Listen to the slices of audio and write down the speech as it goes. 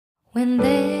When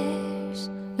there's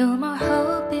no more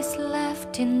hope is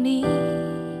left in me,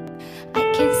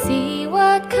 I can see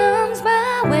what comes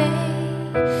my way,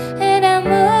 and I'm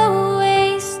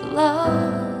always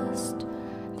lost.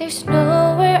 There's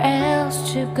nowhere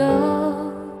else to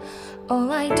go.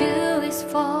 All I do is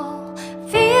fall.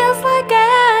 Feels like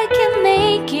I can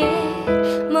make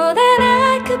it more than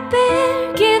I could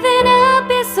bear. Giving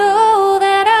up is all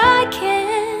that I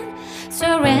can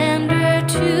surrender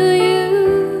to you.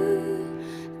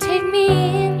 Take me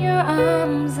in your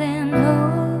arms and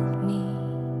hold me.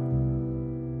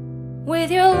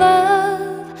 With your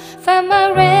love, find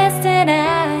my rest, and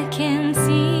I can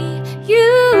see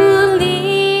you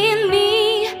lead me.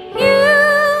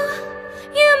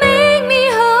 You make me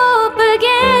hope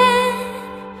again.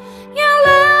 Your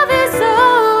love is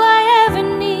all I ever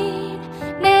need.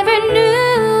 Never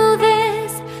knew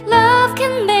this love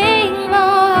can make my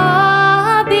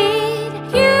heart beat.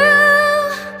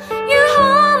 You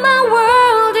hold my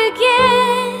world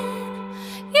again.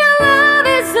 Your love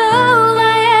is all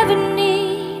I ever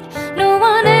need. No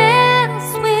one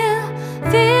else will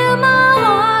fill my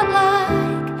heart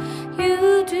like you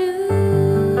do.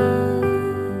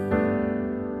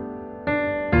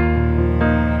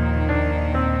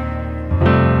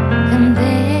 And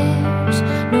there's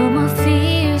no more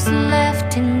fears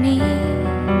left in me.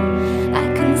 I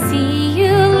can see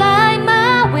you light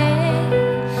my way,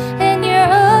 and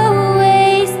you're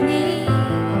always near.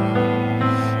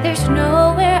 There's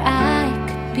nowhere I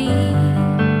could be.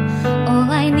 All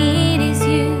I need is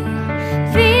you.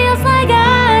 Feels like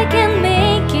I can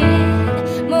make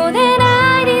it more than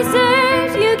I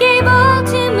deserve. You gave all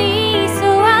to me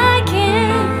so I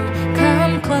can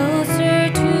come closer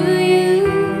to you.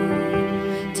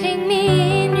 Take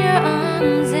me in your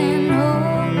arms and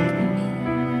hold me.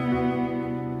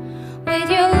 With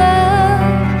your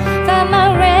love, find my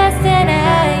rest, and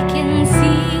I can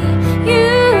see you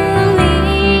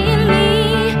lead me.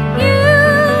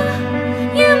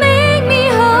 You make me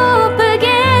hope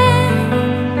again.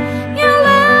 Your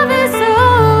love is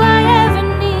all I ever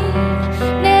need.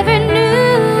 Never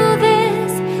knew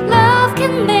this love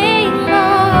can make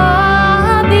my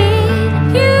heart beat.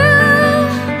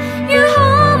 You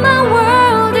hold my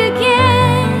world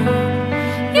again.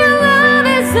 Your love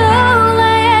is all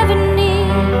I ever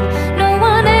need. No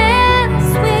one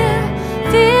else will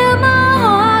fill my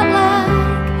heart like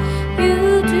you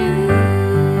do.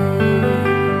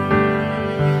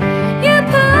 You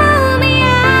pull me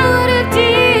out of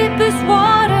deepest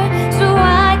water so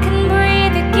I can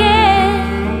breathe again.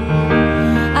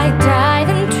 I dive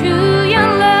into your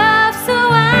love so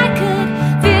I could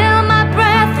feel my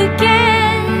breath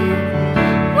again.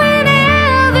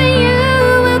 Whenever you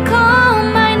will call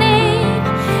my name,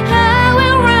 I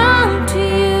will run to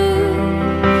you.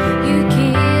 You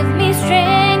give me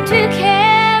strength to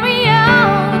carry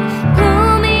on.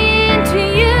 Pull me into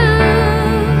you.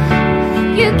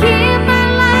 You give my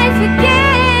life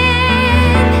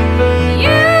again.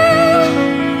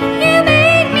 You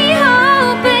make me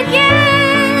hope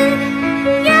again.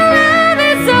 Your love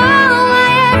is all I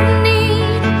ever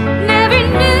need. Never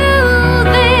knew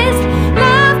this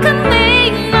love could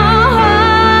make my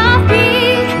heart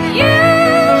beat.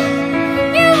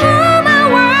 You hold my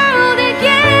world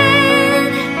again.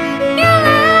 Your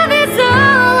love is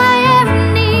all I ever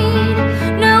need.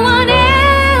 No one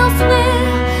else will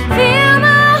fill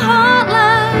my heart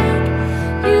like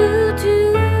you do.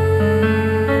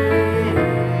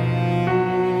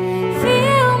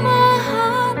 Fill my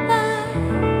heart like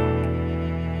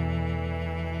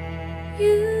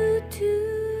you do.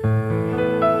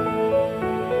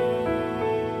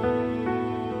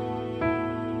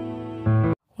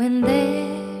 When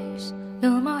there's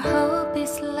no more hope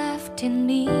is left in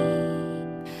me,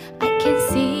 I can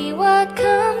see what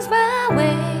comes my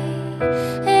way,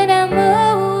 and I'm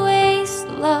always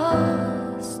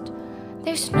lost.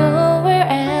 There's nowhere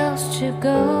else to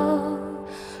go.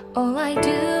 All I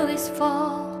do is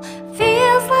fall.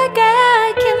 Feels like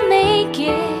I can make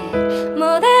it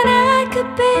more than I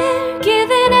could bear.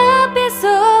 Giving up is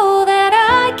all that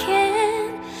I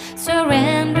can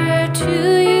surrender to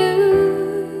you.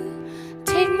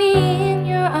 Take me in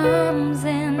your arms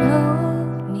and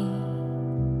hold me.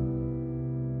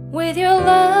 With your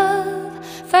love,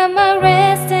 find my rest.